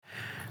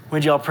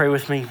Would y'all pray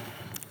with me?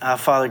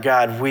 Father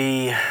God,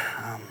 we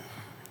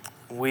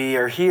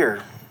are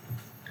here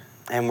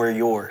and we're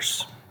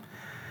yours.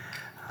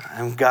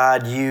 And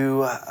God,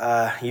 you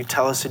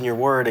tell us in your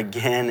word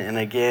again and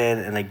again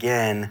and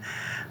again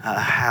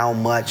how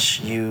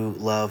much you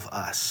love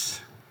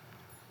us,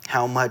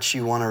 how much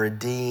you want to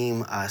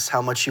redeem us,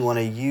 how much you want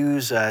to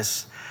use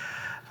us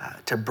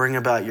to bring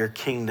about your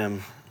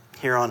kingdom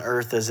here on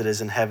earth as it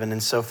is in heaven.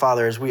 And so,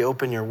 Father, as we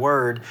open your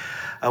word,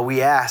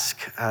 we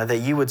ask that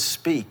you would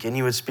speak, and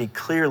you would speak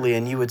clearly,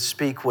 and you would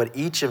speak what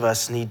each of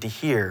us need to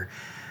hear.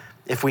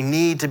 If we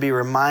need to be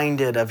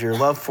reminded of your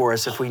love for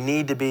us, if we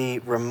need to be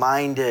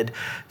reminded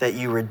that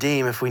you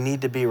redeem, if we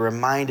need to be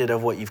reminded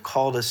of what you've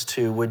called us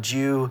to, would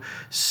you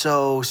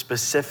so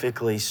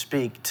specifically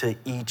speak to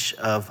each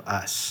of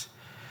us?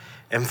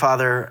 And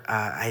Father,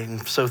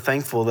 I'm so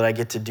thankful that I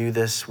get to do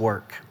this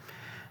work.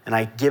 And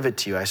I give it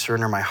to you. I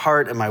surrender my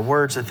heart and my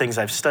words, the things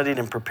I've studied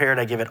and prepared.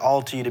 I give it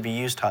all to you to be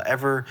used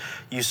however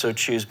you so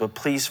choose. But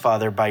please,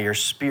 Father, by your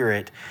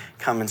Spirit,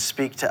 come and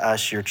speak to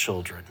us, your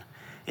children.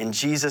 In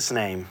Jesus'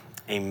 name,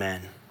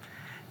 amen.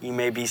 You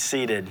may be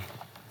seated.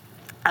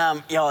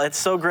 Y'all, it's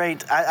so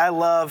great. I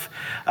love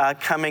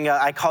coming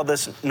up. I call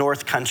this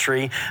North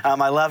Country.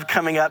 I love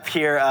coming up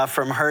here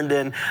from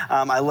Herndon.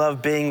 I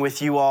love being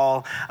with you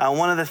all.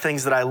 One of the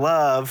things that I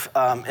love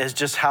is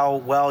just how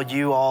well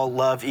you all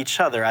love each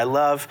other. I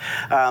love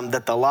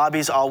that the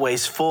lobby's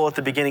always full at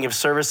the beginning of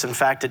service. In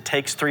fact, it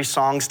takes 3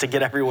 songs to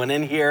get everyone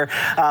in here.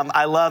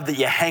 I love that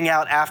you hang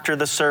out after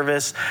the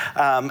service.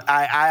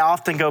 I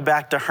often go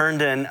back to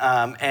Herndon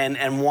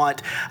and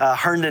want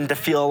Herndon to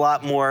feel a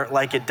lot more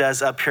like it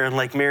does up here in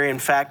Lake Mary. In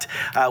fact,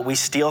 we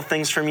steal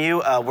things from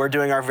you. We're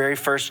doing our very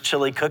first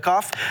chili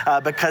cook-off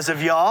because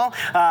of y'all.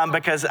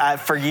 Because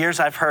for years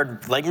I've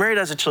heard Lake Mary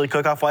does a chili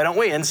cook-off. Why don't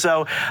we? And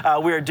so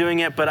we are doing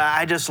it. But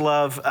I just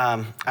love,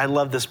 I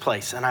love this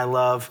place, and I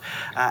love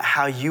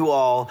how you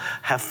all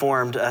have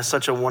formed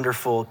such a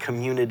wonderful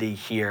community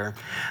here.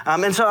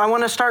 And so I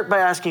want to start by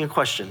asking a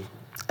question.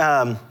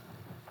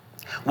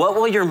 What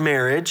will your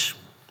marriage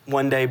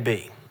one day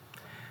be?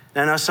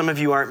 Now, I know some of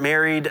you aren't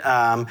married,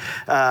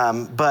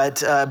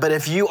 but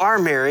if you are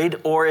married,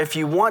 or if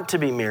you want to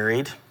be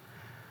married,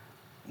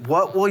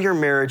 what will your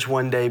marriage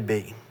one day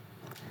be?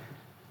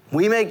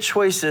 We make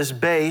choices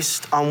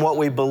based on what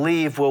we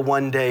believe will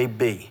one day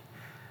be.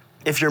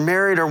 If you're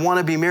married or want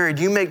to be married,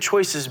 you make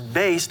choices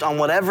based on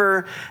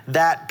whatever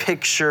that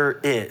picture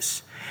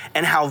is.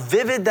 And how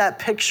vivid that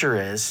picture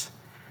is,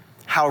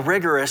 how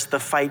rigorous the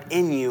fight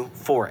in you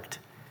for it.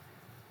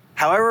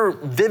 However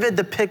vivid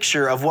the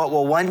picture of what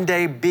will one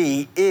day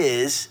be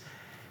is,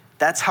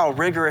 that's how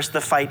rigorous the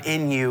fight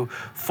in you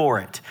for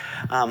it.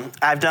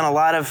 I've done a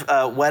lot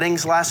of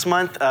weddings last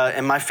month.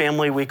 In my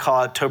family, we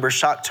call October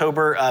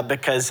Shocktober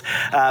because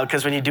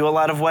when you do a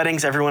lot of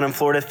weddings, everyone in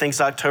Florida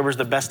thinks October is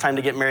the best time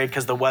to get married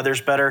because the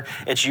weather's better.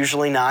 It's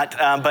usually not,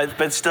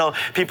 but still,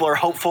 people are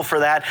hopeful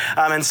for that.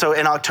 And so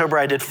in October,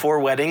 I did 4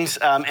 weddings,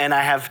 and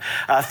I have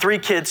 3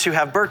 kids who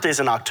have birthdays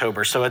in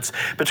October. So it's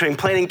between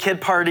planning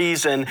kid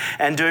parties and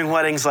doing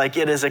weddings, like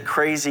it is a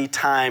crazy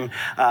time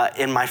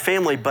in my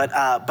family. But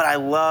I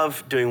love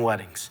doing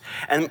weddings.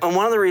 And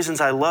one of the reasons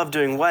I love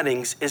doing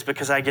weddings is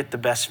because I get the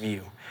best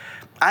view.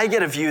 I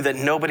get a view that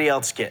nobody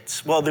else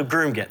gets. Well, the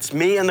groom gets.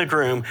 Me and the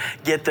groom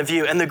get the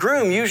view. And the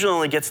groom usually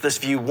only gets this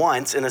view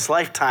once in his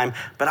lifetime,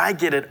 but I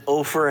get it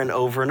over and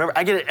over and over.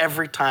 I get it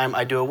every time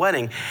I do a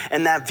wedding.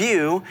 And that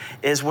view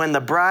is when the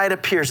bride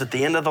appears at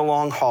the end of the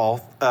long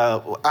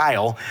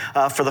aisle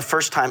for the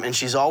first time, and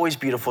she's always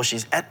beautiful.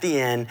 She's at the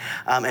end,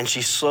 and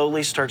she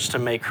slowly starts to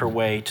make her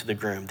way to the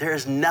groom. There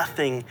is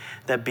nothing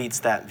that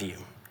beats that view.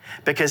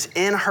 Because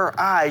in her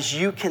eyes,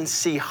 you can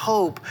see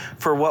hope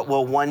for what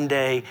will one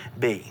day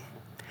be.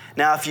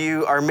 Now, if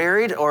you are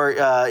married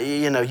or,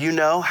 you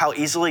know how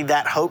easily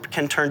that hope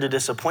can turn to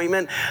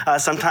disappointment.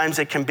 Sometimes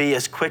it can be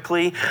as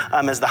quickly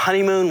as the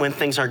honeymoon when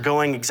things aren't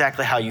going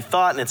exactly how you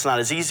thought and it's not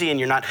as easy and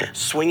you're not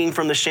swinging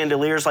from the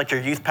chandeliers like your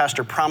youth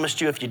pastor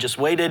promised you if you just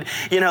waited.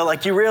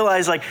 You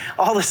realize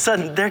all of a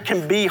sudden there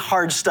can be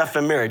hard stuff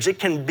in marriage. It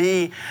can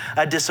be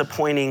a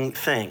disappointing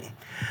thing.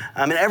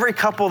 And every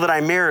couple that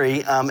I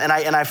marry, and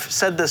I've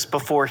said this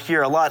before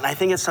here a lot, and I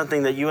think it's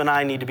something that you and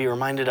I need to be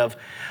reminded of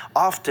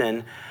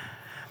often.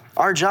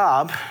 Our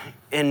job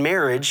in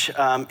marriage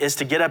is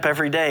to get up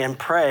every day and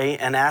pray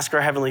and ask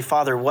our Heavenly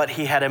Father what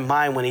He had in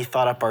mind when He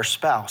thought up our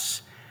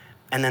spouse.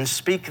 And then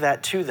speak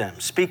that to them,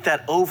 speak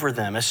that over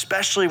them,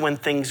 especially when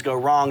things go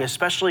wrong,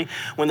 especially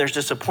when there's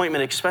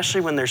disappointment,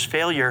 especially when there's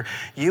failure.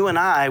 You and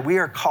I, we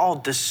are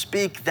called to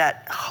speak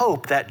that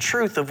hope, that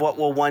truth of what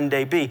will one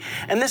day be.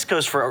 And this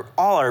goes for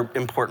all our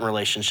important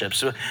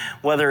relationships,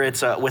 whether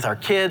it's with our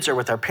kids or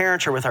with our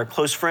parents or with our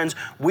close friends.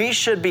 We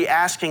should be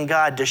asking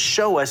God to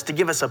show us, to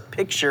give us a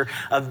picture,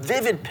 a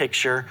vivid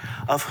picture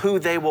of who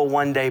they will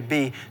one day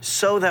be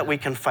so that we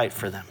can fight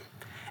for them.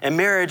 In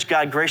marriage,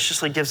 God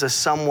graciously gives us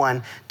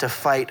someone to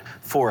fight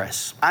for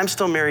us. I'm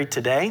still married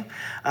today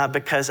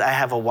because I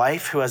have a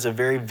wife who has a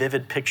very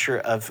vivid picture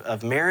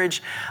of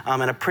marriage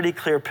and a pretty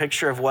clear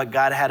picture of what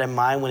God had in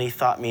mind when he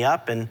thought me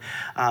up.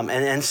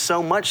 And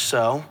so much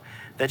so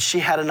that she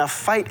had enough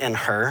fight in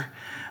her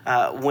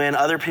when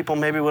other people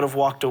maybe would have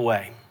walked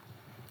away.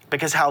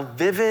 Because how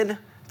vivid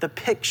the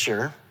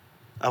picture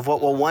of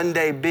what will one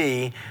day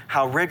be,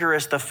 how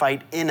rigorous the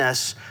fight in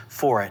us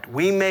for it.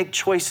 We make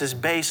choices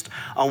based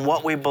on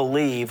what we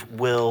believe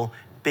will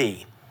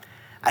be.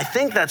 I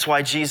think that's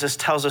why Jesus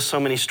tells us so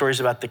many stories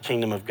about the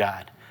kingdom of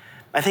God.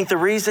 I think the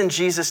reason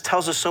Jesus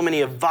tells us so many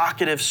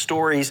evocative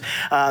stories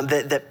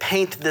that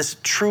paint this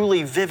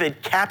truly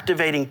vivid,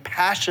 captivating,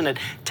 passionate,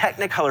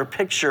 technicolor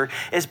picture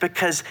is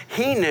because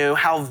he knew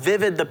how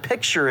vivid the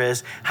picture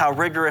is, how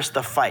rigorous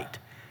the fight.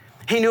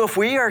 He knew if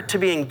we are to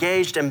be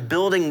engaged in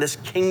building this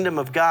kingdom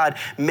of God,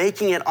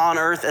 making it on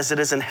earth as it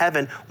is in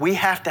heaven, we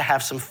have to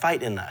have some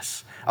fight in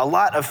us, a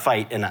lot of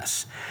fight in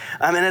us.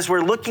 And as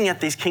we're looking at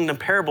these kingdom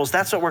parables,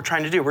 that's what we're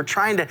trying to do. We're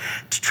trying to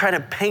try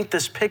to paint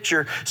this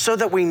picture so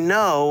that we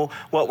know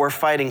what we're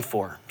fighting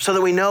for, so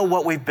that we know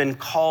what we've been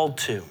called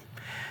to.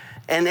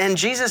 And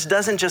Jesus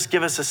doesn't just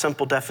give us a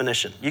simple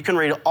definition. You can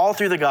read all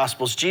through the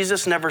Gospels.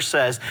 Jesus never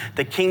says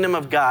the kingdom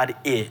of God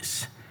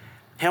is.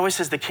 He always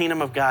says the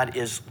kingdom of God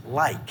is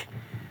like.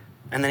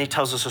 And then he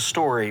tells us a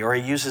story, or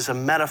he uses a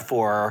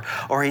metaphor,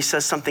 or he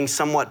says something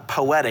somewhat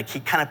poetic. He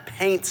kind of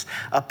paints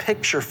a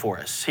picture for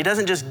us. He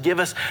doesn't just give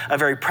us a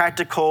very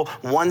practical,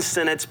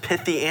 one-sentence,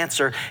 pithy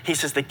answer. He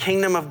says the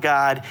kingdom of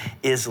God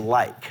is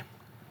like.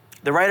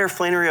 The writer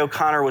Flannery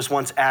O'Connor was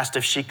once asked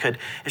if she could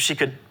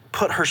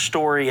put her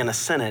story in a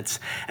sentence.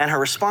 And her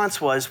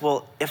response was,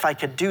 well, if I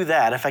could do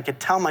that, if I could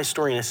tell my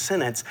story in a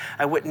sentence,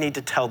 I wouldn't need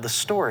to tell the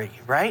story,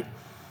 right?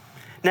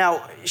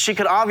 Now, she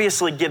could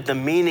obviously give the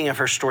meaning of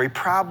her story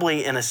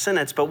probably in a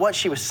sentence, but what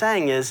she was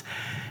saying is,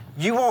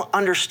 you won't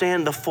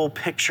understand the full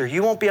picture.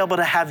 You won't be able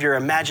to have your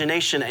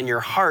imagination and your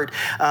heart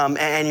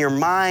and your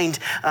mind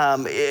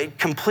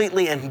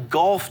completely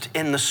engulfed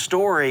in the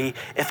story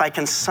if I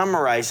can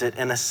summarize it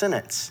in a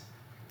sentence.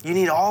 You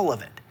need all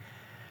of it.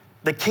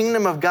 The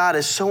kingdom of God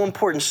is so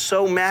important,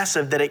 so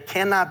massive that it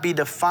cannot be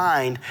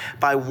defined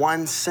by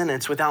one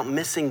sentence without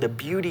missing the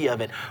beauty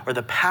of it or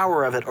the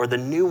power of it or the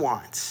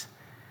nuance.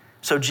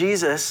 So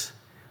Jesus,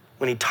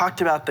 when he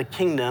talked about the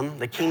kingdom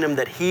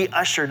that he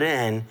ushered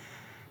in,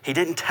 he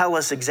didn't tell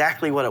us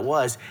exactly what it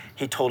was.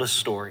 He told us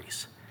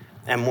stories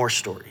and more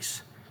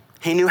stories.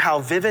 He knew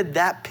how vivid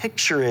that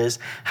picture is,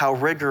 how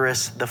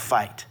rigorous the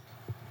fight.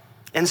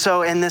 And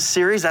so in this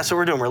series, that's what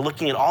we're doing. We're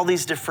looking at all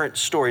these different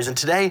stories. And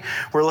today,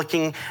 we're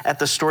looking at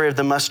the story of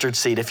the mustard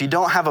seed. If you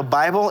don't have a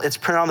Bible, it's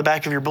printed on the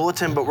back of your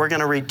bulletin, but we're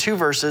going to read two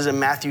verses in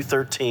Matthew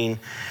 13,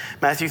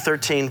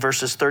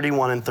 verses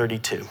 31 and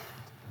 32.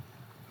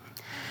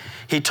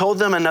 He told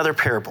them another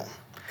parable.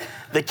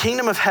 The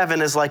kingdom of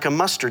heaven is like a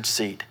mustard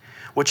seed,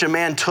 which a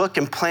man took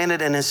and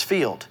planted in his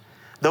field.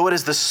 Though it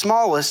is the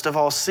smallest of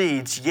all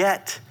seeds,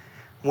 yet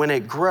when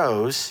it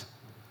grows,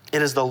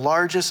 it is the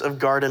largest of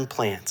garden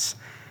plants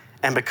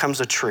and becomes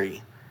a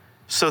tree,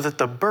 so that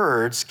the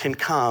birds can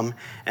come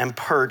and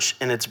perch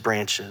in its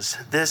branches.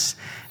 This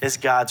is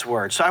God's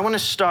word. So I want to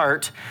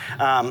start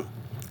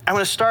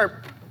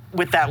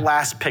with that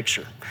last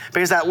picture,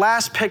 because that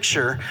last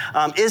picture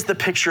is the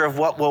picture of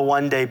what will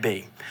one day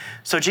be.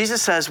 So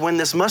Jesus says, when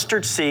this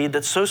mustard seed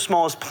that's so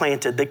small is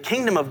planted, the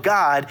kingdom of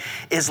God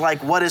is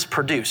like what is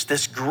produced,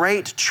 this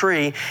great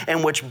tree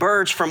in which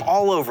birds from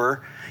all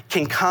over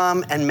can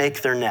come and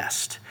make their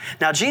nest.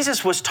 Now,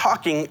 Jesus was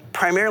talking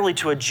primarily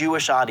to a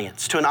Jewish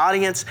audience, to an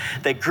audience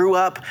that grew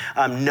up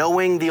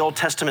knowing the Old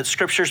Testament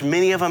scriptures.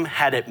 Many of them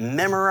had it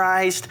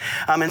memorized.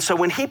 And so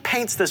when he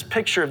paints this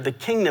picture of the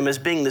kingdom as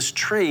being this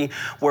tree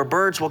where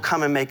birds will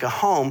come and make a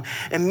home,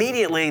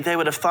 immediately they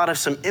would have thought of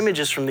some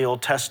images from the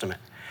Old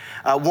Testament.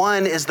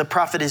 One is the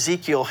prophet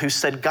Ezekiel, who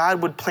said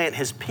God would plant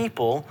his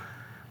people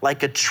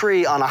like a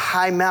tree on a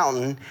high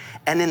mountain,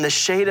 and in the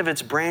shade of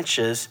its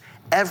branches,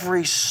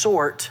 every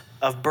sort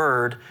of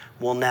bird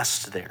will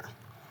nest there.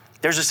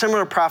 There's a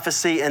similar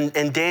prophecy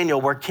in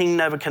Daniel where King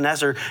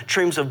Nebuchadnezzar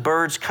dreams of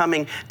birds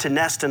coming to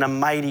nest in a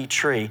mighty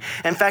tree.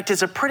 In fact,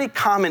 it's a pretty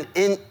common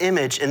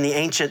image in the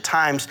ancient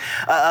times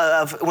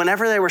of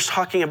whenever they were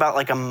talking about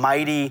like a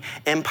mighty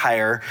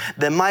empire,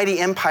 the mighty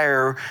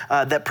empire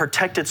that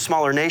protected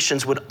smaller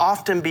nations would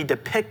often be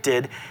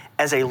depicted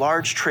as a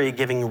large tree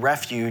giving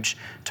refuge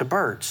to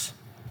birds.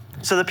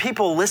 So the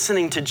people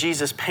listening to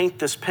Jesus paint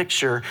this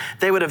picture,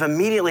 they would have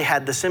immediately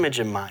had this image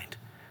in mind.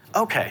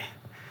 Okay,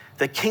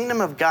 the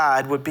kingdom of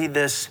God would be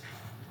this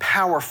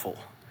powerful,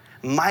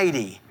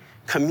 mighty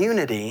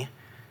community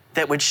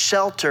that would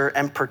shelter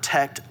and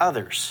protect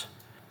others,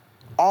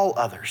 all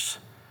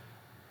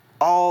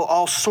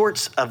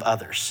sorts of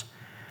others.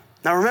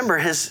 Now remember,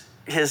 his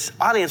his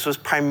audience was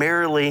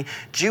primarily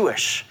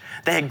Jewish.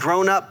 They had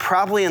grown up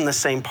probably in the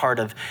same part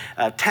of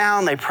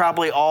town. They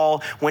probably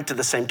all went to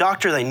the same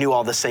doctor. They knew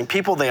all the same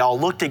people. They all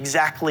looked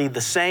exactly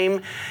the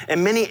same.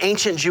 In many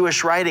ancient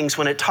Jewish writings,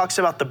 when it talks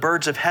about the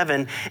birds of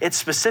heaven, it's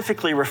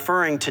specifically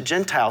referring to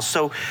Gentiles.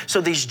 So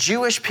these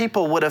Jewish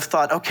people would have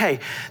thought, okay,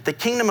 the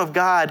kingdom of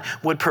God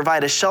would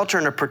provide a shelter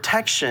and a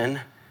protection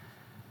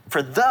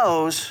for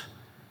those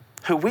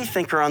who we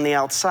think are on the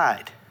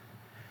outside.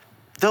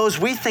 Those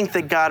we think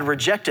that God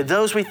rejected,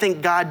 those we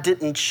think God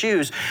didn't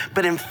choose.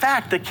 But in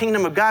fact, the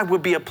kingdom of God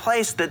would be a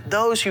place that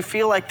those who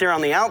feel like they're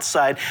on the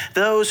outside,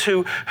 those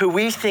who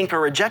we think are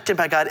rejected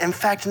by God, in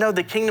fact, no,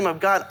 the kingdom of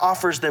God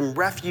offers them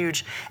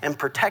refuge and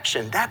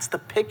protection. That's the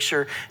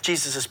picture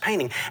Jesus is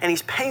painting. And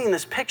he's painting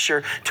this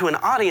picture to an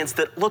audience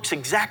that looks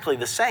exactly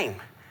the same,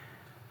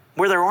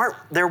 where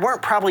there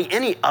weren't probably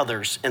any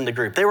others in the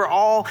group. They were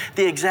all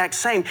the exact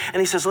same. And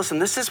he says, listen,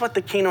 this is what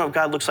the kingdom of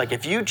God looks like.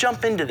 If you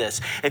jump into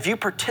this, if you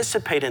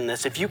participate in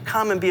this, if you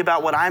come and be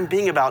about what I'm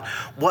being about,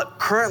 what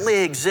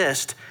currently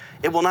exists,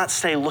 it will not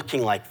stay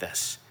looking like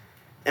this.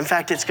 In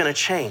fact, it's going to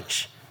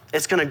change.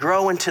 It's going to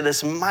grow into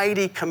this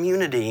mighty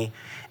community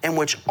in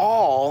which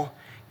all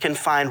can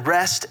find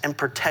rest and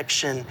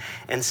protection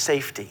and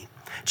safety.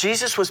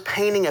 Jesus was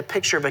painting a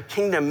picture of a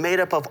kingdom made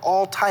up of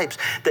all types,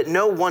 that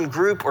no one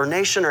group or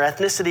nation or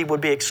ethnicity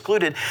would be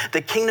excluded.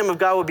 The kingdom of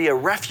God would be a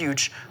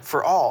refuge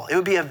for all. It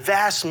would be a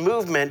vast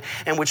movement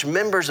in which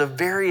members of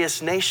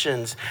various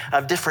nations,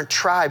 of different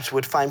tribes,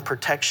 would find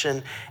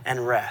protection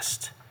and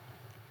rest.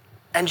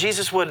 And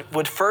Jesus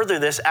would further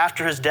this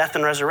after his death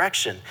and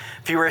resurrection.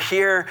 If you were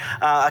here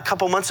a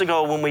couple months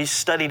ago when we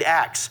studied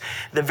Acts,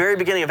 the very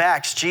beginning of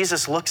Acts,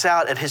 Jesus looks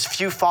out at his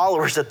few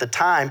followers at the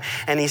time,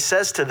 and he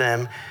says to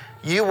them,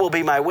 "You will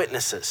be my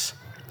witnesses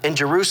in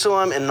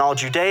Jerusalem and in all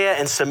Judea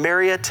and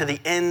Samaria to the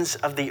ends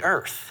of the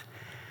earth."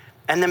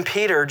 And then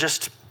Peter,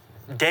 just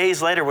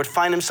days later, would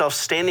find himself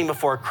standing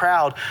before a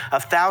crowd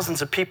of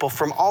thousands of people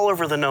from all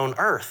over the known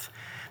earth.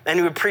 And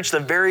he would preach the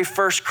very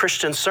first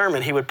Christian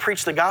sermon. He would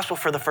preach the gospel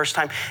for the first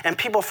time, and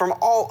people from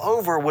all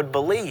over would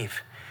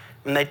believe,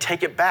 and they'd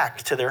take it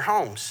back to their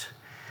homes.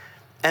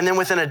 And then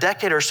within a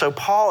decade or so,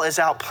 Paul is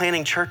out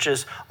planting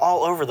churches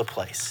all over the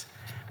place.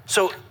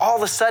 So all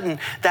of a sudden,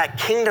 that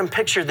kingdom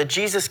picture that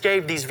Jesus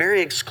gave these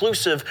very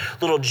exclusive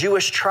little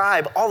Jewish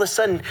tribe, all of a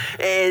sudden,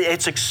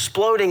 it's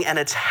exploding and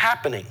it's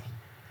happening.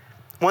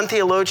 One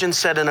theologian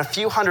said, in a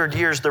few hundred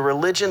years, the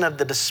religion of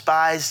the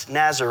despised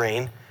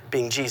Nazarene,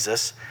 being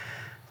Jesus,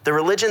 the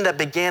religion that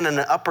began in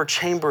an upper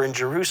chamber in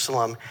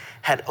Jerusalem,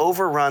 had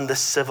overrun the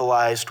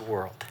civilized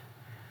world.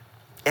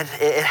 It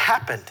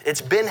happened. It's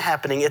been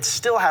happening. It's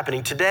still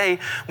happening. Today,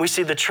 we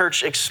see the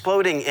church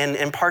exploding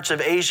in parts of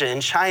Asia,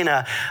 in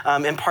China,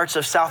 in parts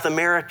of South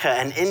America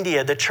and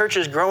India. The church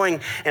is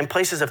growing in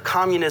places of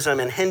communism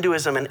and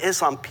Hinduism and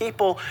Islam.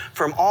 People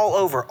from all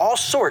over, all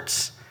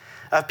sorts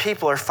of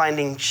people are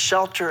finding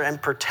shelter and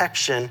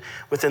protection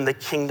within the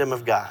kingdom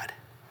of God.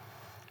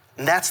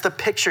 And that's the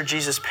picture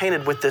Jesus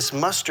painted with this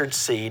mustard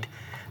seed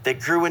that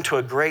grew into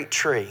a great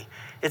tree.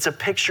 It's a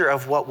picture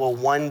of what will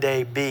one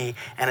day be,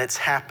 and it's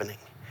happening.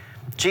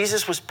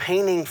 Jesus was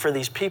painting for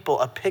these people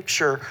a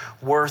picture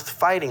worth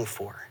fighting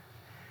for.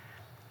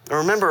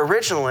 Remember,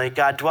 originally,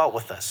 God dwelt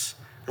with us.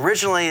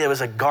 Originally, it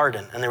was a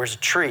garden, and there was a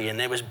tree,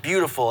 and it was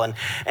beautiful,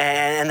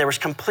 and there was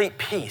complete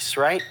peace,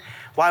 right?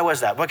 Why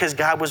was that? Because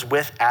God was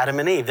with Adam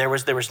and Eve. There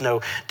was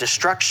no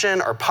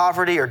destruction or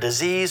poverty or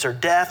disease or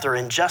death or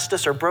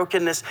injustice or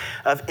brokenness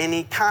of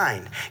any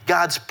kind.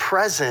 God's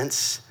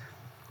presence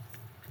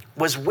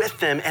was with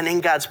them, and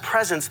in God's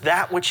presence,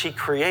 that which he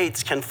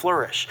creates can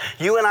flourish.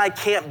 You and I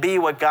can't be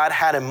what God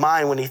had in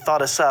mind when he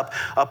thought us up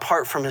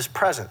apart from his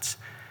presence.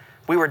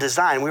 We were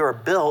designed, we were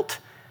built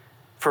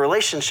for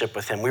relationship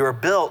with him. We were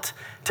built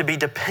to be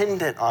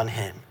dependent on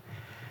him.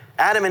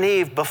 Adam and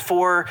Eve,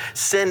 before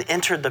sin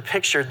entered the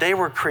picture, they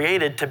were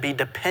created to be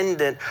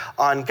dependent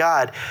on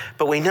God.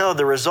 But we know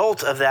the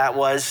result of that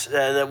was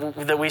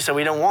that we said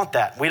we don't want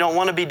that. We don't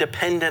want to be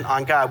dependent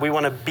on God. We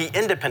want to be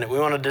independent. We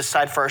want to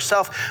decide for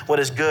ourselves what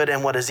is good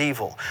and what is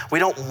evil. We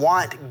don't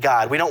want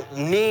God. We don't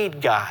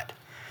need God.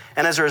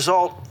 And as a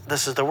result,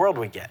 this is the world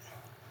we get.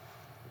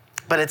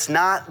 But it's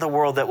not the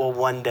world that will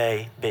one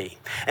day be.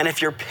 And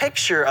if your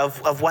picture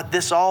of what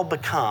this all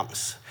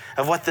becomes,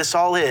 of what this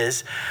all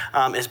is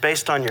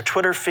based on your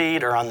Twitter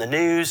feed or on the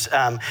news.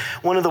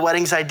 One of the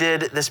weddings I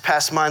did this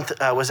past month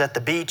was at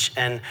the beach,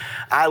 and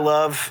I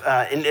love,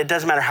 and it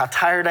doesn't matter how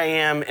tired I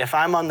am, if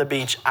I'm on the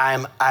beach,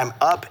 I'm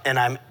up and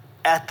I'm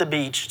at the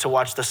beach to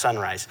watch the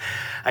sunrise.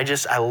 I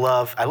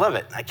love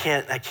it. I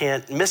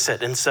can't miss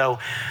it. And so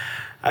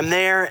I'm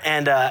there,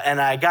 and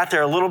I got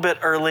there a little bit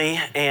early,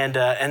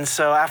 and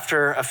so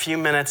after a few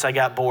minutes, I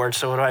got bored.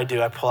 So what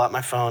do? I pull out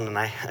my phone, and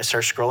I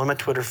start scrolling my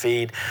Twitter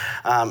feed,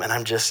 and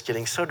I'm just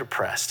getting so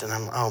depressed. And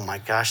I'm, oh my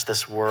gosh,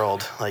 this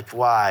world, like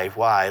why?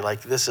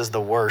 Like this is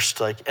the worst.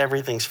 Like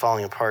everything's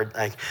falling apart.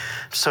 Like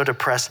I'm so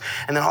depressed.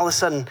 And then all of a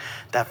sudden,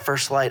 that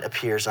first light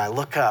appears, and I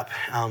look up,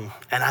 and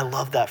I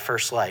love that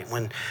first light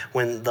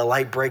when the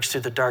light breaks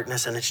through the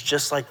darkness, and it's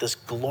just like this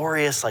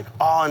glorious, like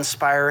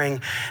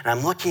awe-inspiring. And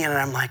I'm looking at it,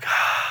 and I'm like,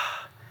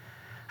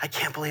 I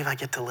can't believe I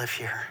get to live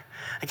here.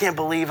 I can't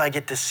believe I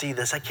get to see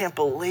this. I can't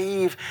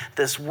believe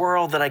this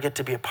world that I get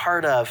to be a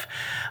part of.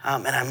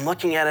 And I'm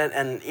looking at it,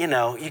 and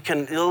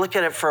you'll look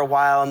at it for a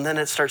while, and then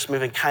it starts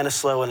moving kind of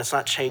slow, and it's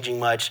not changing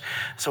much.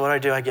 So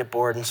what do? I get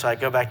bored, and so I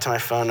go back to my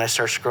phone, and I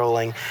start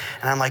scrolling,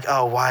 and I'm like,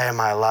 oh, why am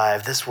I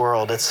alive? This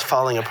world, it's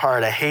falling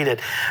apart. I hate it.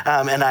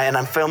 And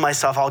I'm feeling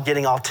myself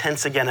getting all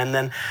tense again, and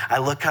then I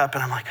look up,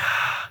 and I'm like,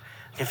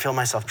 I can feel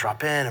myself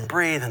drop in and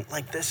breathe, and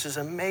like, this is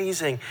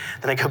amazing.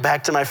 Then I go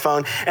back to my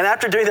phone, and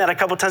after doing that a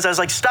couple times, I was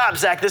like, stop,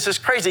 Zach, this is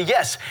crazy.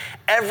 Yes,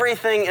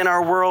 everything in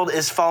our world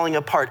is falling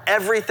apart.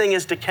 Everything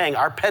is decaying.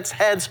 Our pets'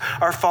 heads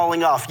are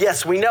falling off.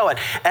 Yes, we know it.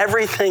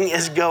 Everything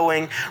is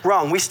going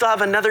wrong. We still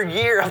have another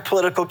year of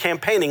political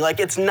campaigning. Like,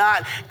 it's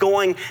not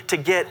going to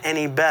get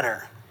any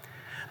better.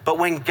 But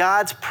when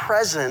God's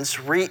presence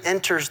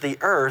re-enters the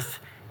earth,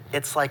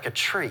 it's like a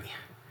tree.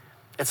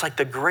 It's like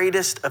the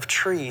greatest of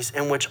trees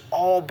in which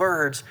all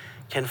birds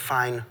can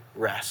find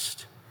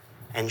rest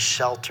and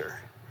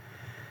shelter.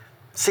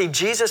 See,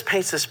 Jesus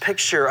paints this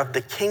picture of the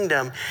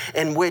kingdom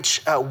in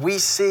which we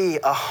see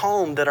a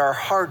home that our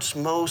hearts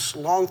most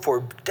long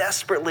for,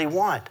 desperately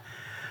want.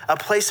 A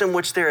place in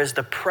which there is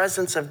the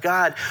presence of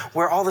God,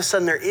 where all of a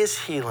sudden there is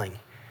healing.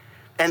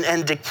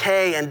 And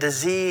decay and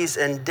disease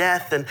and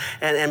death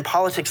and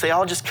politics, they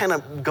all just kind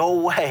of go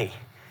away.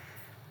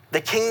 The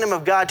kingdom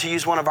of God, to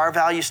use one of our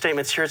value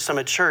statements here at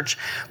Summit Church,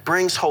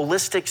 brings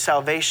holistic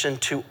salvation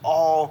to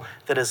all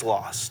that is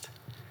lost.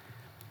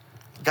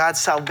 God's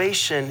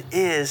salvation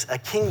is a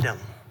kingdom.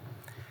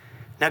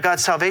 Now,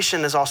 God's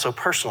salvation is also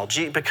personal.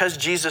 Because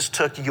Jesus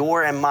took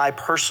your and my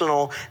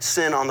personal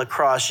sin on the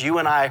cross, you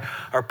and I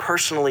are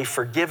personally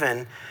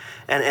forgiven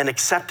and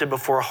accepted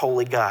before a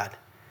holy God.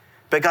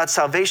 But God's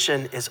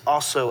salvation is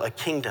also a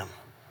kingdom.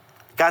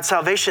 God's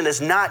salvation is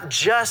not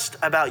just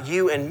about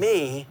you and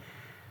me,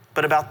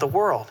 but about the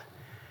world.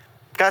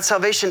 God's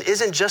salvation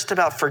isn't just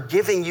about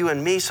forgiving you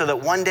and me so that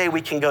one day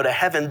we can go to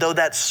heaven, though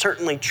that's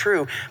certainly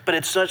true, but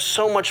it's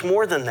so much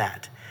more than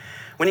that.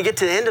 When you get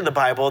to the end of the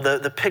Bible,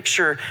 the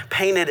picture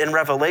painted in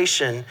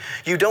Revelation,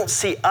 you don't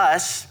see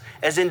us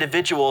as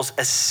individuals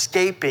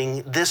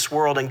escaping this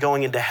world and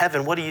going into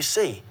heaven. What do you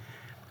see?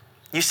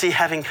 You see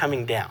heaven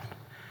coming down,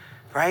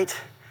 right?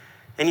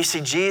 And you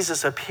see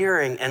Jesus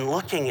appearing and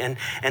looking and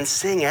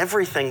seeing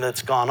everything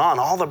that's gone on,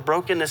 all the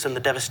brokenness and the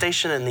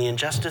devastation and the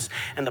injustice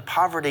and the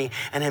poverty,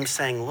 and him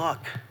saying, look,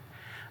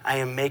 I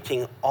am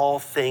making all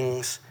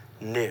things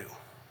new.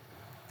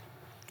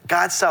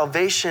 God's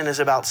salvation is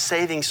about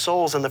saving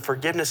souls and the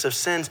forgiveness of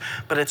sins,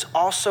 but it's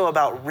also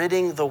about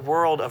ridding the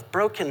world of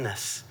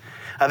brokenness,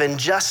 of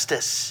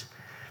injustice,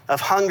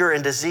 of hunger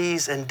and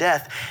disease and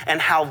death.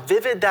 And how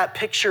vivid that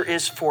picture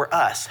is for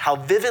us, how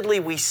vividly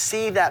we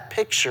see that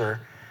picture,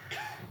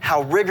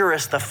 how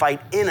rigorous the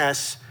fight in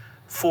us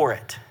for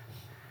it.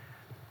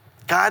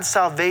 God's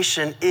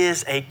salvation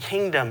is a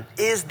kingdom.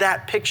 Is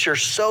that picture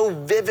so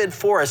vivid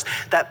for us?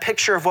 That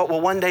picture of what will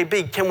one day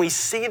be? Can we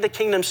see the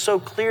kingdom so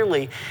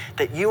clearly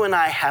that you and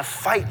I have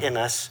fight in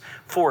us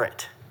for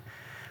it?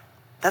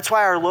 That's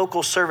why our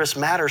local service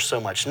matters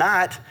so much.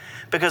 Not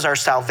because our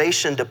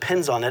salvation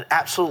depends on it.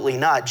 Absolutely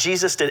not.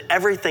 Jesus did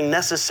everything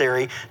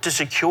necessary to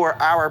secure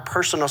our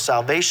personal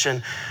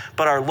salvation.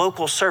 But our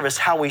local service,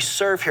 how we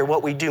serve here,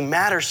 what we do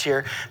matters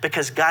here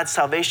because God's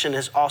salvation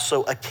is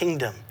also a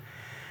kingdom.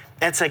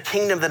 It's a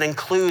kingdom that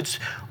includes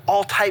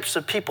all types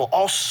of people,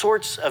 all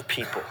sorts of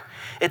people.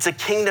 It's a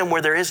kingdom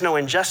where there is no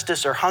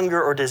injustice or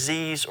hunger or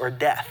disease or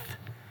death.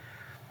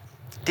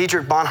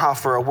 Dietrich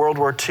Bonhoeffer, a World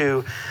War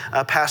II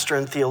pastor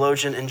and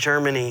theologian in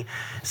Germany,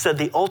 said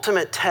the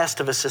ultimate test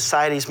of a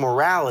society's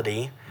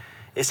morality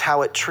is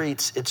how it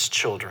treats its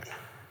children.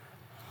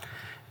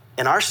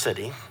 In our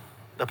city,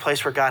 the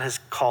place where God has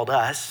called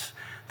us,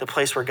 the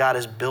place where God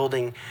is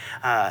building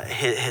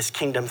his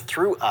kingdom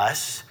through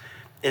us,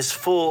 is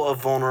full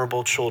of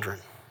vulnerable children.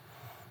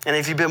 And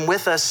if you've been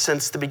with us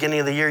since the beginning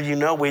of the year, you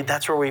know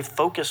that's where we've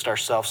focused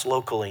ourselves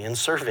locally in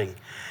serving,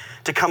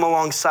 to come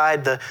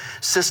alongside the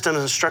systems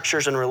and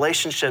structures and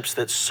relationships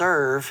that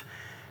serve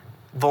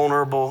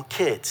vulnerable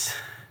kids.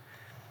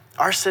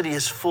 Our city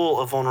is full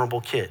of vulnerable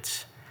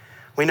kids.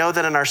 We know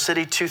that in our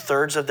city,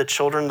 2/3 of the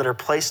children that are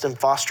placed in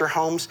foster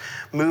homes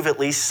move at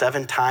least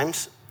 7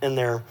 times in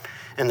their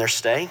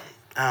stay.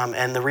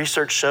 And the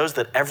research shows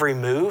that every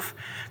move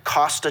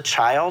costs a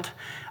child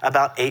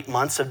about 8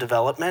 months of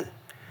development.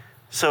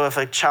 So if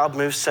a child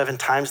moves 7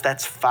 times,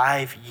 that's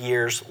 5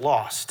 years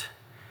lost.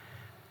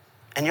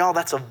 And y'all,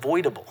 that's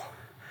avoidable.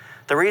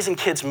 The reason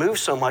kids move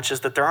so much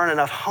is that there aren't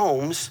enough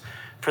homes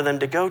for them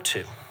to go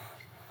to.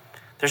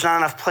 There's not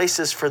enough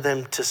places for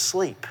them to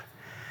sleep.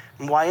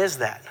 And why is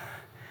that?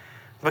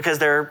 Because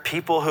there are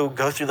people who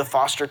go through the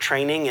foster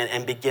training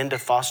and begin to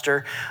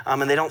foster,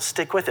 and they don't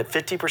stick with it.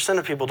 50%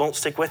 of people don't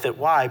stick with it.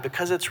 Why?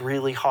 Because it's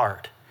really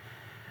hard.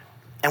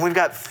 And we've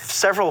got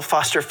several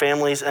foster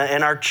families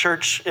in our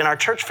church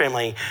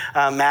family,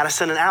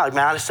 Madison and Alec.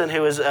 Madison,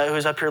 who is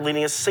up here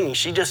leading us singing,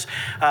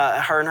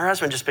 her and her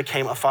husband just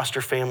became a foster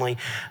family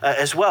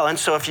as well. And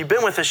so if you've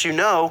been with us, you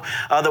know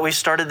that we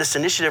started this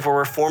initiative where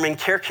we're forming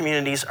care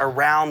communities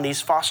around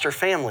these foster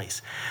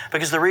families.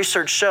 Because the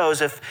research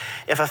shows if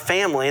a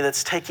family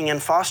that's taking in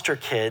foster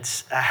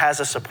kids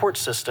has a support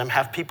system,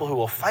 have people who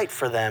will fight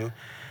for them,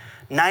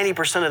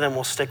 90% of them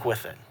will stick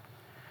with it.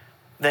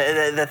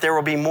 That there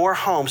will be more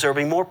homes, there will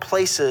be more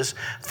places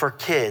for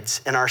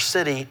kids in our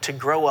city to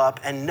grow up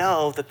and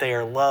know that they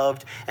are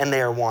loved and they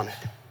are wanted.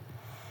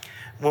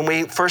 When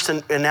we first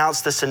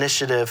announced this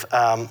initiative,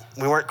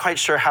 we weren't quite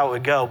sure how it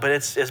would go, but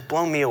it's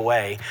blown me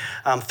away.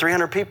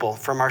 300 people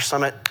from our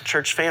Summit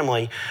Church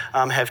family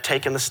have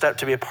taken the step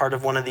to be a part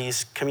of one of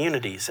these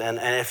communities. And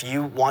if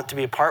you want to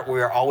be a part,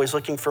 we are always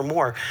looking for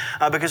more.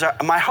 Because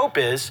my hope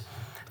is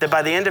that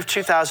by the end of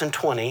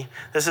 2020,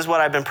 this is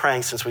what I've been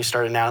praying since we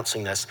started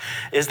announcing this,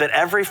 is that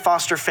every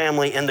foster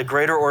family in the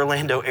greater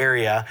Orlando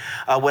area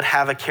would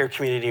have a care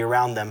community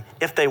around them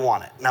if they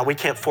want it. Now, we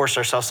can't force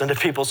ourselves into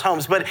people's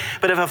homes, but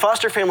if a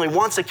foster family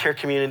wants a care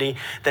community,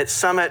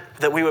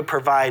 that we would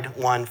provide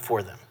one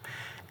for them.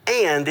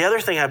 And the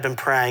other thing I've been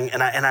praying,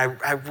 and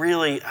I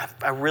really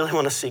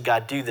want to see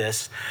God do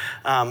this,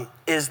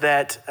 is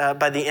that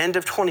by the end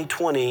of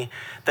 2020,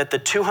 that the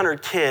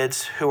 200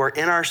 kids who are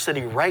in our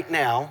city right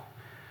now,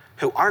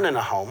 who aren't in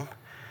a home,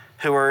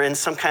 who are in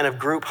some kind of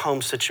group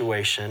home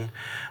situation,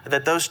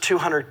 that those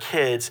 200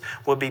 kids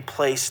will be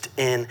placed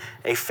in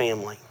a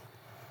family.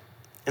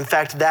 In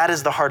fact, that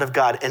is the heart of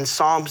God. In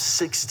Psalm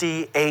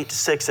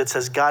 68:6, it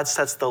says, God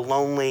sets the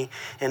lonely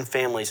in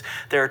families.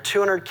 There are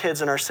 200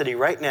 kids in our city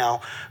right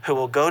now who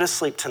will go to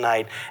sleep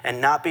tonight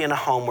and not be in a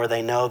home where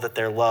they know that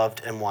they're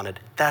loved and wanted.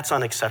 That's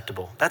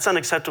unacceptable. That's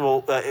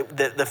unacceptable,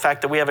 the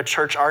fact that we have a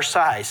church our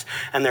size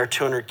and there are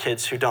 200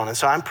 kids who don't. And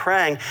so I'm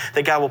praying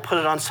that God will put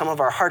it on some of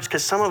our hearts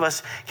because some of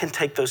us can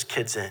take those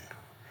kids in.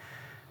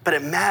 But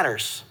it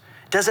matters.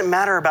 It doesn't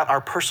matter about our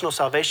personal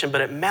salvation,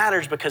 but it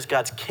matters because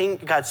God's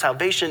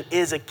salvation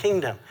is a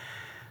kingdom.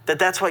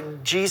 That's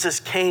what Jesus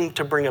came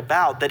to bring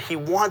about, that he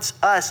wants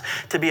us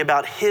to be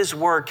about his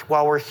work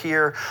while we're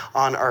here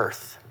on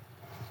earth.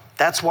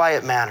 That's why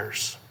it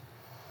matters.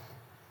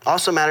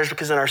 Also matters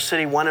because in our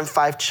city, 1 in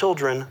 5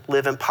 children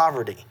live in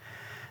poverty.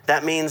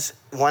 That means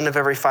 1 of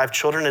every 5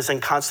 children is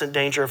in constant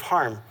danger of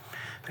harm.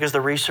 Because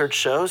the research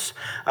shows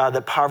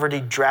that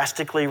poverty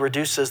drastically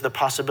reduces the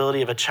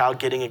possibility of a child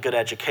getting a good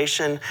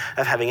education,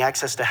 of having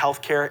access to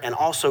health care, and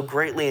also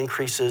greatly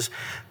increases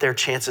their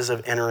chances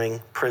of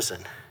entering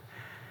prison.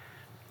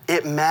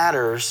 It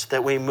matters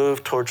that we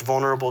move towards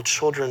vulnerable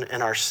children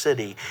in our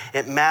city.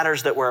 It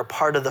matters that we're a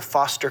part of the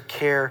foster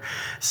care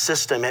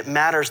system. It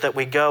matters that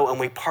we go and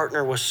we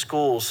partner with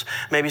schools,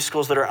 maybe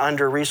schools that are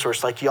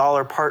under-resourced, like y'all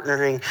are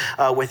partnering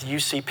with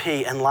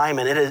UCP and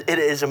Lyman. It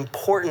is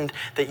important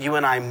that you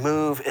and I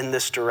move in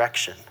this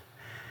direction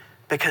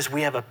because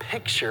we have a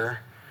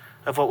picture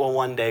of what will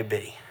one day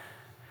be,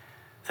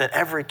 that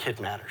every kid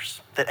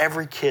matters, that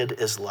every kid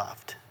is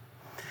loved.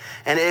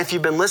 And if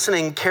you've been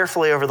listening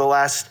carefully over the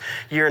last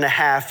year and a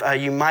half,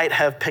 you might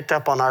have picked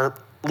up on our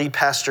lead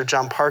pastor,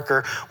 John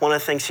Parker. One of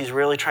the things he's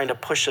really trying to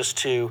push us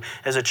to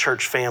as a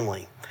church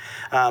family.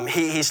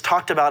 He's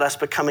talked about us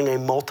becoming a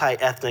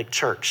multi-ethnic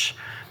church.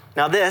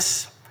 Now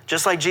this,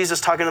 just like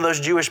Jesus talking to those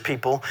Jewish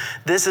people,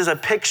 this is a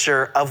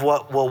picture of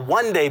what will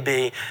one day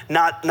be,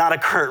 not a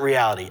current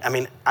reality. I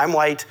mean, I'm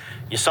white.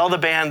 You saw the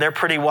band, they're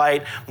pretty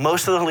white.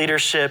 Most of the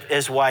leadership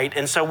is white.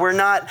 And so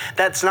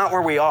that's not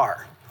where we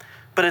are.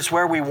 But it's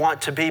where we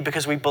want to be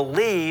because we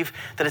believe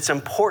that it's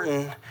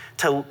important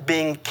to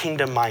being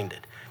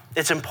kingdom-minded.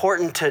 It's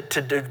important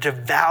to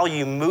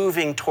value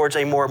moving towards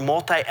a more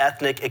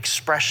multi-ethnic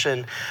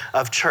expression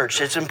of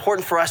church. It's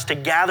important for us to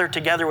gather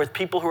together with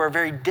people who are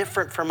very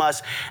different from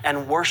us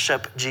and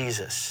worship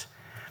Jesus.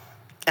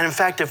 And in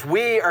fact, if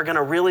we are going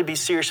to really be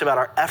serious about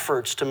our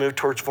efforts to move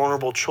towards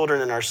vulnerable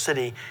children in our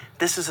city,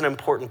 this is an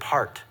important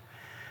part.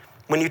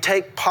 When you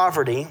take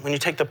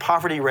the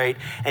poverty rate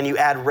and you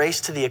add race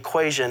to the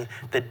equation,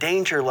 the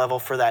danger level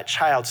for that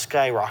child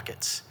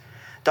skyrockets.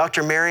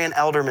 Dr. Marian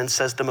Elderman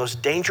says the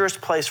most dangerous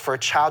place for a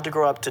child to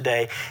grow up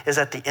today is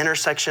at the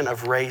intersection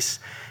of race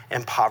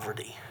and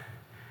poverty.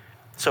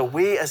 So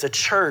we as a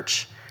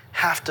church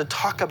have to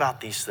talk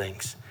about these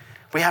things.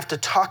 We have to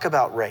talk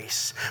about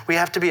race. We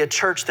have to be a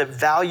church that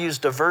values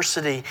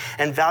diversity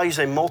and values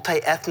a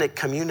multi-ethnic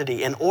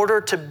community. In order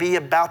to be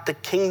about the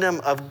kingdom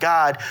of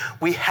God,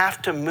 we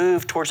have to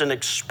move towards an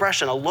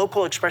expression, a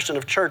local expression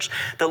of church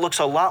that looks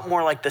a lot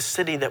more like the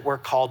city that we're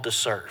called to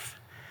serve.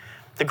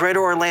 The greater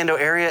Orlando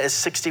area is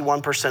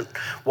 61%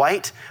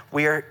 white.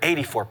 We are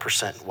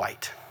 84%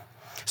 white.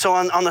 So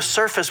on the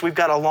surface, we've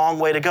got a long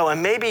way to go.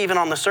 And maybe even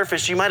on the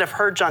surface, you might have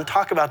heard John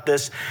talk about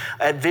this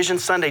at Vision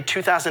Sunday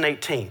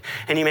 2018.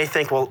 And you may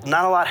think, well,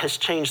 not a lot has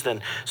changed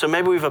then. So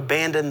maybe we've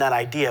abandoned that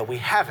idea. We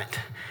haven't.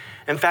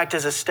 In fact,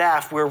 as a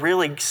staff, we're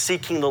really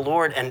seeking the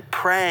Lord and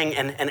praying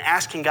and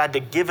asking God to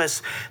give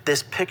us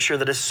this picture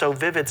that is so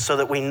vivid so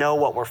that we know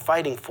what we're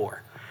fighting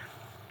for.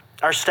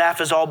 Our staff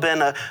has all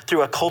been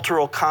through a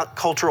cultural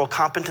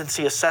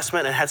competency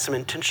assessment and had some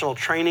intentional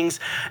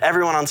trainings.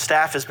 Everyone on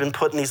staff has been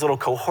put in these little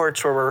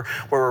cohorts where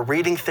we're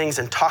reading things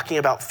and talking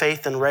about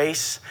faith and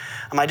race.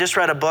 I just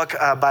read a book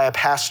by a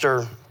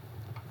pastor,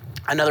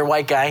 another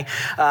white guy,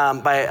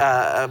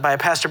 by a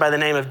pastor by the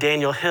name of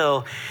Daniel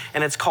Hill,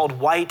 and it's called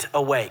White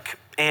Awake.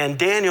 And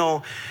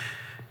Daniel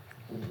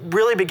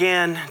really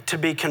began to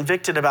be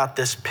convicted about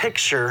this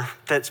picture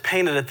that's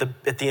painted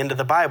at the end of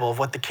the Bible of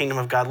what the kingdom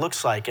of God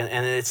looks like. And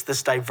it's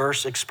this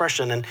diverse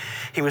expression. And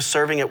he was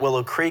serving at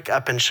Willow Creek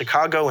up in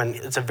Chicago, and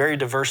it's a very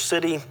diverse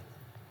city.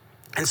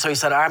 And so he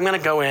said, I'm going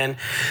to go in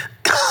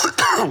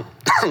and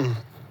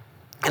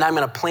I'm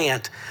going to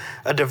plant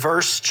a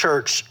diverse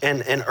church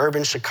in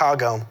urban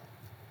Chicago.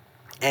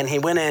 And he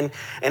went in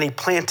and he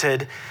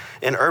planted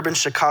in urban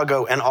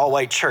Chicago an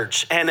all-white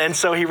church. And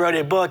so he wrote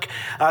a book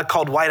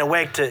called White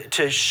Awake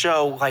to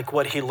show like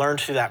what he learned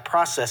through that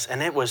process.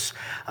 And it was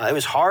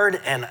hard,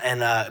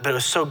 but it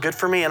was so good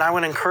for me. And I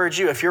would encourage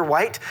you, if you're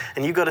white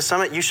and you go to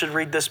Summit, you should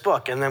read this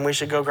book. And then we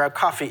should go grab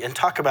coffee and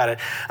talk about it.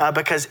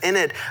 Because in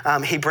it,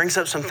 he brings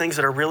up some things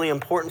that are really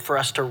important for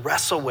us to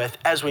wrestle with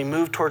as we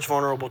move towards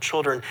vulnerable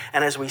children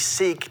and as we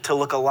seek to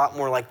look a lot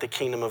more like the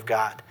kingdom of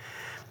God.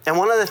 And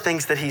one of the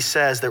things that he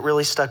says that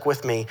really stuck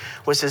with me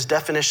was his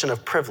definition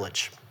of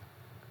privilege.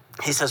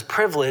 He says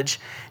privilege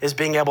is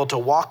being able to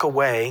walk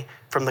away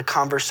from the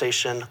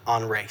conversation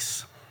on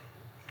race.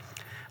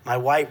 My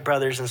white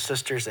brothers and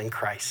sisters in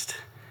Christ,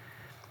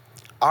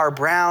 our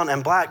brown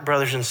and black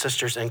brothers and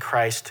sisters in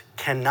Christ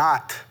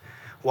cannot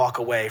walk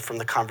away from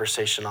the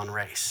conversation on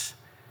race.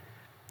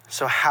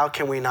 So how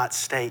can we not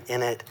stay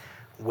in it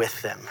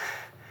with them?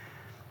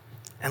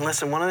 And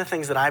listen, one of the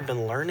things that I've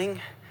been learning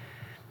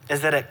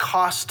is that it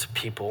costs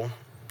people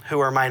who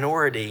are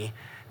minority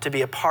to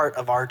be a part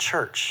of our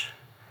church.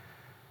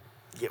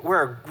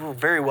 We're a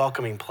very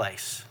welcoming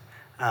place,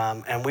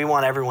 and we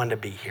want everyone to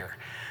be here.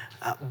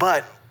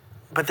 But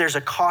there's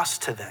a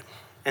cost to them.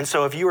 And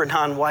so if you are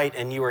non-white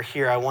and you are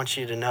here, I want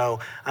you to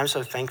know I'm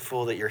so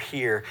thankful that you're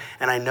here,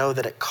 and I know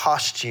that it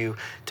costs you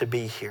to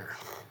be here.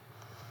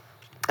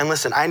 And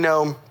listen, I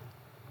know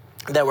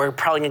that we're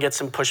probably gonna get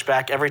some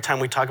pushback. Every time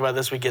we talk about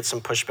this, we get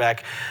some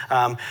pushback.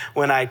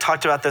 When I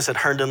talked about this at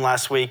Herndon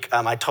last week,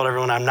 I told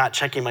everyone I'm not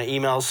checking my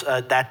emails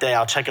that day.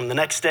 I'll check them the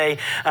next day.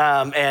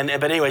 But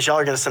anyways, y'all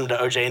are gonna send them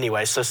to OJ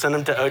anyway, so send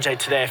them to OJ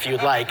today if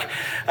you'd like.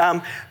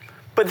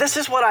 But this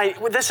is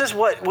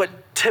what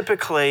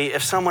typically,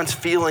 if someone's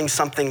feeling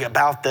something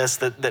about this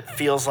that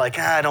feels like,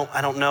 I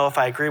don't know if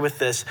I agree with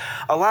this,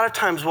 a lot of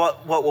times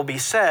what will be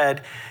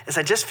said is,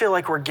 I just feel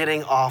like we're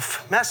getting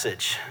off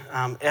message.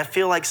 I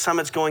feel like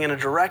Summit's going in a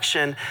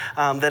direction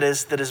that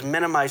is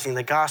minimizing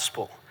the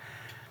gospel.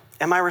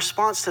 And my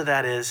response to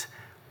that is,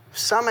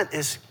 Summit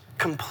is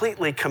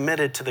completely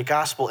committed to the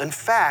gospel. In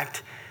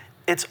fact,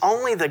 it's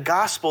only the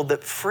gospel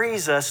that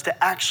frees us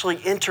to actually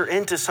enter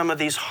into some of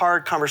these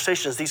hard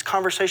conversations, these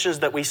conversations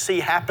that we see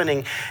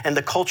happening in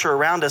the culture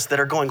around us that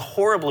are going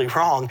horribly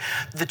wrong.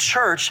 The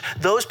church,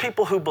 those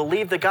people who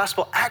believe the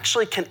gospel,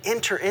 actually can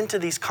enter into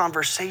these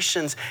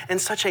conversations in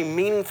such a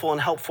meaningful and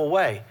helpful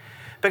way.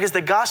 Because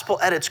the gospel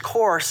at its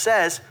core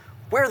says,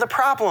 we're the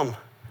problem.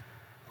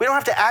 We don't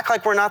have to act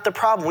like we're not the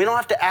problem. We don't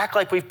have to act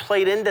like we've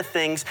played into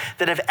things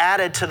that have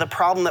added to the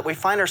problem that we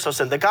find ourselves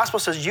in. The gospel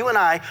says you and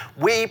I,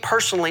 we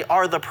personally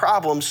are the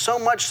problem, so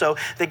much so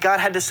that God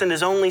had to send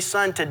his only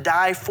son to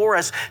die for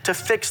us to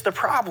fix the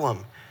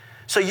problem.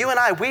 So you and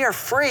I, we are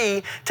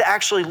free to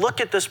actually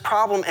look at this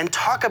problem and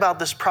talk about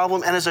this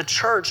problem. And as a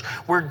church,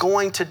 we're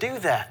going to do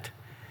that.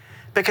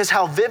 Because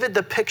how vivid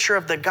the picture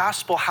of the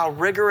gospel, how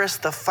rigorous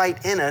the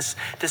fight in us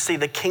to see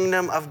the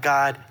kingdom of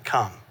God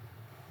come.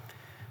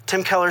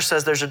 Tim Keller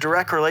says there's a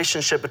direct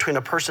relationship between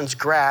a person's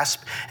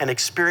grasp and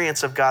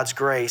experience of God's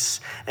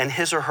grace and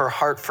his or her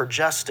heart for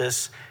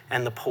justice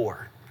and the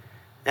poor.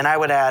 And I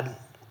would add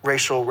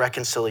racial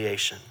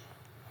reconciliation.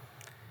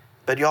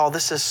 But y'all,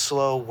 this is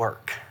slow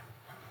work.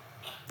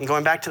 And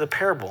going back to the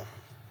parable,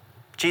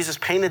 Jesus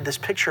painted this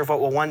picture of what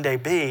will one day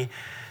be,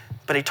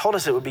 but he told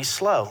us it would be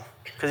slow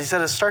because he said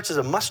it starts as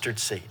a mustard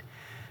seed.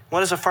 What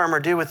does a farmer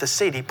do with the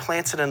seed? He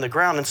plants it in the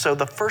ground. And so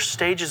the first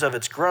stages of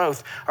its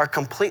growth are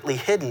completely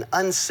hidden,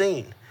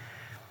 unseen.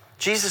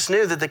 Jesus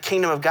knew that the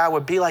kingdom of God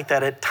would be like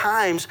that. At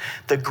times,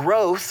 the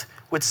growth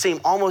would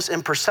seem almost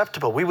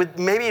imperceptible. We would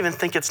maybe even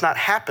think it's not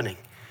happening.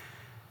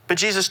 But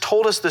Jesus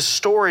told us this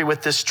story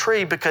with this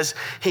tree because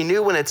he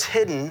knew when it's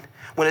hidden,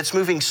 when it's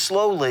moving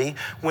slowly,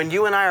 when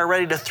you and I are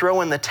ready to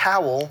throw in the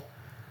towel,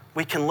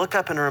 we can look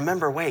up and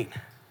remember, wait,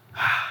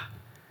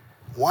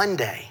 one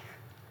day,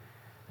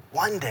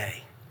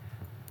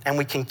 and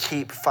we can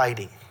keep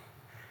fighting.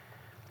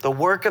 The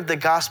work of the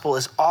gospel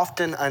is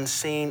often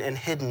unseen and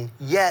hidden,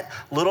 yet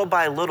little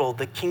by little,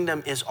 the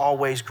kingdom is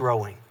always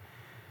growing.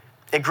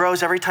 It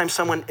grows every time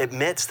someone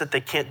admits that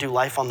they can't do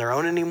life on their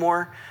own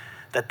anymore,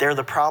 that they're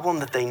the problem,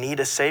 that they need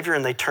a savior,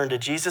 and they turn to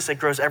Jesus. It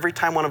grows every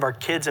time one of our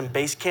kids in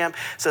base camp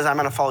says, I'm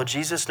gonna follow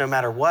Jesus no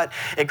matter what.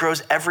 It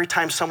grows every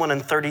time someone in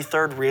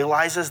 33rd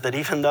realizes that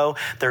even though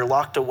they're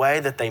locked away,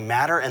 that they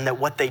matter, and that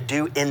what they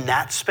do in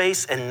that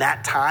space, in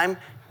that time,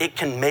 it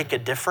can make a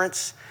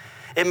difference.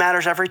 It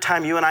matters every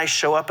time you and I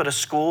show up at a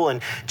school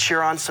and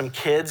cheer on some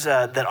kids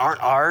that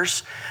aren't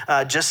ours,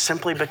 just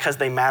simply because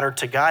they matter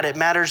to God. It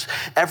matters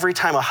every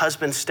time a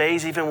husband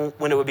stays, even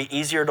when it would be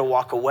easier to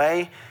walk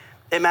away.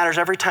 It matters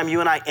every time you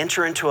and I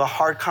enter into a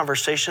hard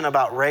conversation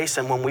about race,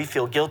 and when we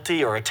feel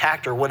guilty or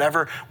attacked or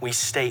whatever, we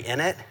stay in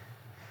it.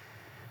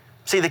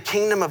 See, the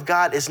kingdom of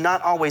God is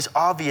not always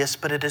obvious,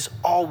 but it is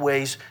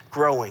always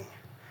growing.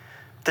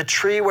 The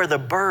tree where the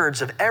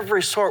birds of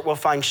every sort will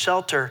find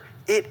shelter,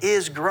 it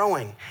is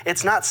growing.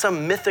 It's not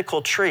some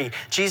mythical tree.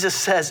 Jesus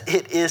says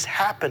it is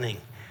happening.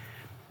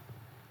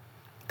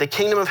 The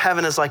kingdom of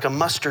heaven is like a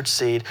mustard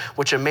seed,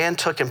 which a man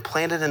took and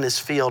planted in his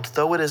field,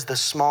 though it is the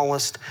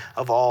smallest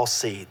of all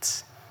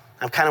seeds.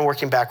 I'm kind of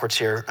working backwards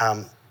here,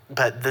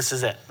 but this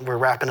is it. We're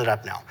wrapping it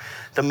up now.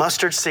 The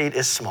mustard seed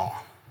is small.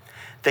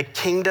 The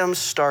kingdom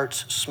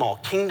starts small.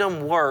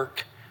 Kingdom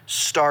work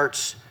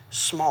starts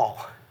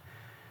small.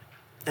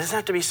 It doesn't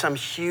have to be some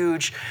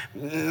huge,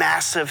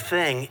 massive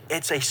thing.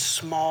 It's a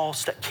small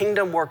step.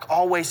 Kingdom work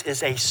always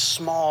is a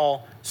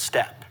small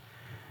step.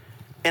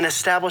 In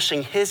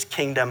establishing his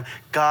kingdom,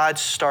 God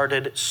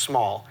started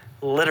small,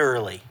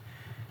 literally,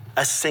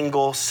 a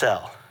single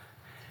cell.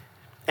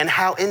 And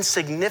how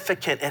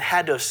insignificant it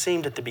had to have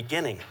seemed at the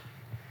beginning.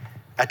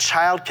 A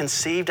child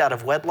conceived out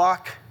of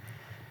wedlock,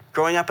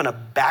 growing up in a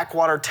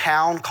backwater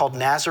town called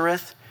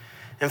Nazareth.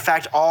 In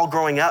fact, all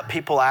growing up,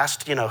 people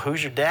asked,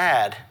 who's your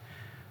dad?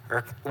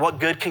 Or what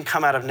good can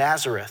come out of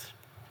Nazareth?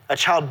 A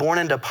child born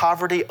into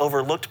poverty,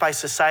 overlooked by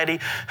society,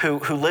 who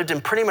lived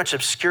in pretty much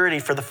obscurity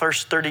for the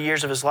first 30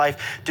 years of his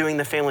life doing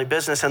the family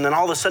business. And then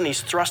all of a sudden he's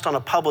thrust on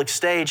a public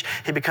stage.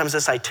 He becomes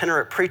this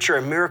itinerant preacher,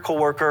 a miracle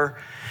worker.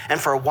 And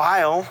for a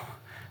while,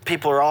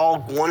 people are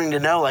all wanting to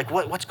know,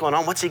 what's going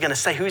on? What's he gonna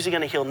say? Who's he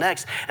gonna heal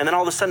next? And then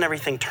all of a sudden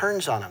everything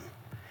turns on him.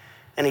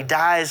 And he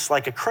dies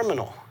like a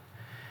criminal.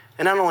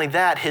 And not only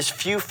that, his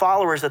few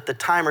followers at the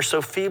time are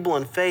so feeble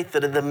in faith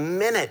that at the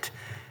minute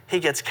he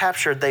gets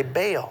captured, they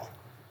bail.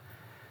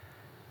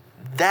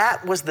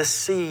 That was the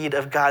seed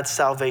of God's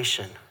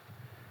salvation.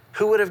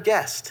 Who would have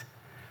guessed?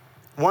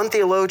 One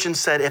theologian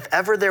said, if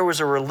ever there was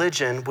a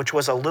religion which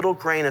was a little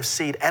grain of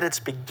seed at its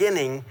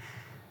beginning,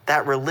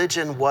 that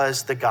religion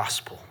was the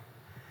gospel.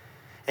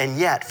 And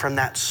yet, from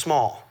that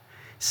small,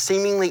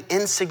 seemingly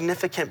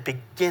insignificant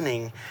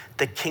beginning,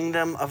 the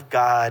kingdom of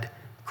God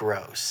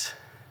grows.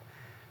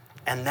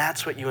 And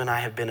that's what you and I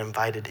have been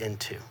invited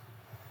into.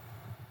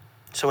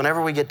 So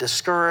whenever we get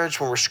discouraged,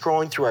 when we're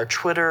scrolling through our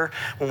Twitter,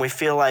 when we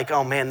feel like,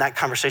 oh man, that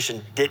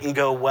conversation didn't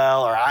go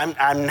well, or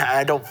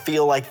I don't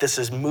feel like this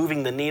is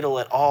moving the needle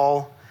at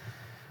all,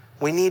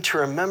 we need to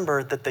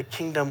remember that the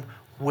kingdom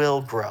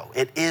will grow.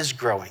 It is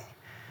growing.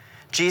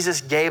 Jesus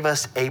gave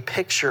us a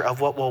picture of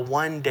what will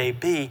one day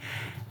be,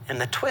 and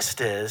the twist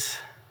is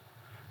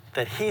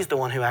that he's the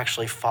one who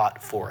actually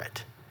fought for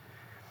it.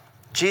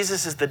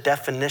 Jesus is the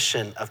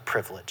definition of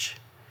privilege.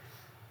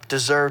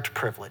 Deserved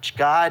privilege.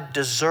 God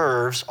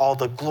deserves all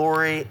the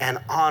glory and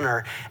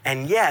honor.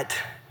 And yet,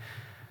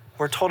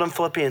 we're told in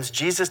Philippians,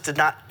 Jesus did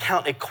not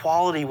count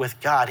equality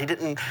with God. He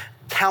didn't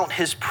count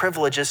his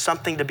privilege as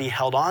something to be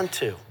held on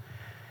to.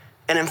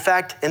 And in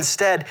fact,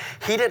 instead,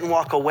 he didn't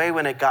walk away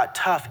when it got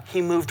tough.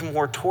 He moved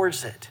more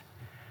towards it.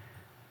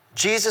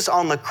 Jesus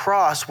on the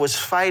cross was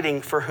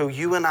fighting for who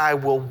you and I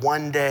will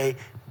one day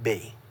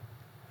be.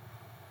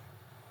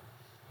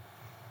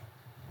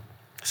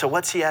 So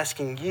what's he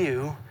asking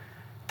you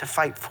to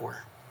fight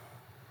for?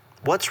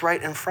 What's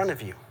right in front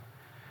of you?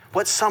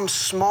 What's some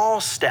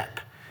small step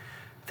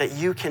that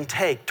you can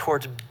take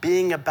towards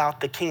being about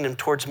the kingdom,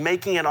 towards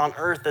making it on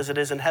earth as it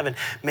is in heaven?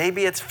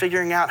 Maybe it's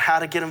figuring out how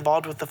to get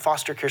involved with the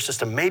foster care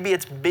system. Maybe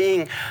it's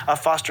being a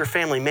foster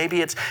family.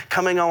 Maybe it's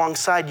coming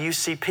alongside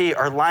UCP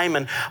or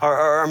Lyman,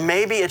 or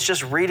maybe it's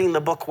just reading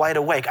the book Wide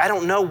Awake. I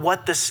don't know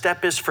what the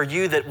step is for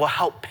you that will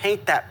help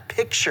paint that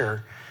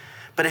picture,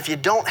 but if you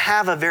don't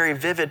have a very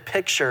vivid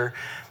picture,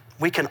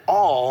 we can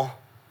all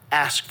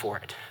ask for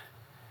it.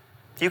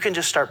 You can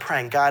just start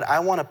praying, God, I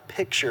want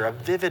a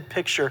vivid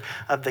picture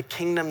of the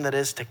kingdom that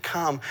is to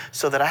come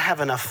so that I have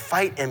enough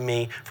fight in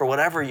me for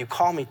whatever you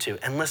call me to.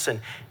 And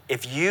listen,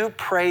 if you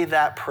pray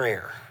that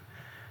prayer,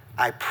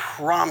 I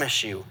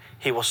promise you,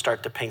 he will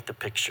start to paint the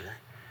picture.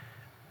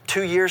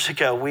 2 years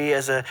ago, we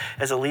as a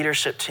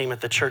leadership team at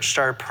the church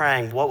started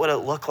praying, what would it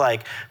look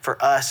like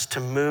for us to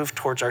move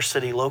towards our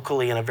city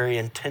locally in a very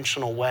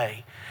intentional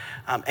way?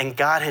 And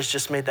God has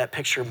just made that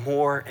picture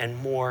more and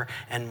more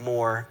and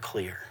more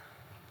clear.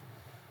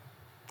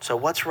 So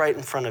what's right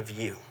in front of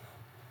you?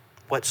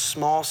 What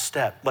small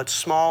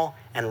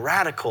and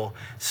radical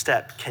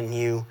step can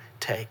you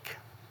take?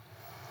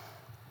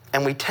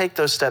 And we take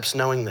those steps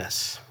knowing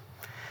this,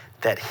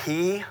 that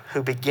he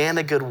who began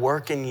a good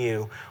work in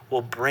you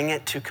will bring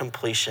it to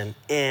completion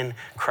in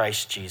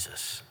Christ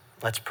Jesus.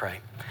 Let's pray.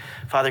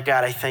 Father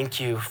God, I thank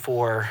you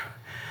for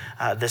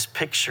this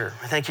picture.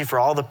 I thank you for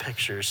all the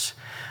pictures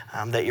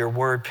that your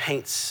word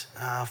paints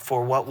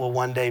for what will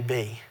one day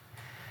be.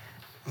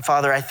 And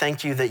Father, I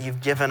thank you that you've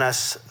given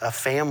us a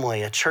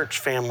family, a church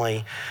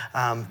family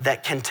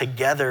that can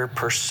together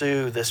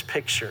pursue this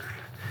picture.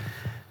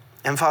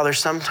 And Father,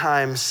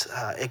 sometimes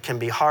it can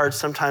be hard.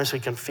 Sometimes we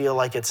can feel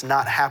like it's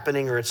not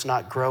happening or it's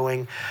not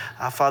growing.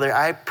 Father,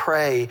 I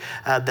pray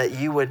that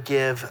you would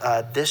give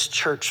this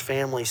church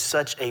family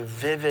such a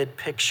vivid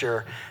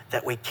picture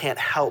that we can't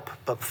help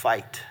but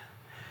fight.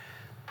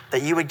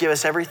 That you would give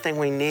us everything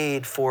we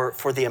need for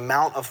the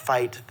amount of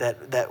fight that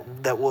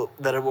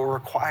it will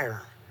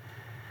require.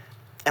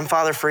 And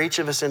Father, for each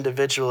of us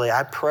individually,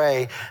 I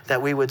pray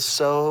that we would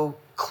so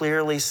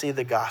clearly see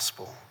the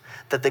gospel,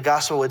 that the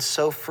gospel would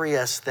so free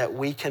us that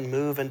we can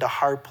move into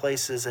hard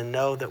places and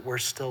know that we're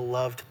still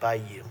loved by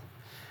you,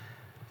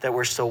 that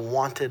we're still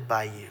wanted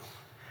by you,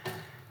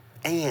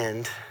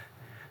 and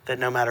that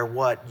no matter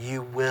what,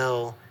 you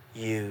will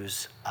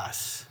use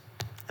us.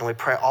 And we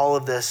pray all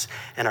of this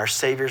in our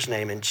Savior's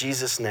name, in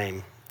Jesus'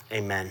 name,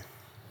 amen.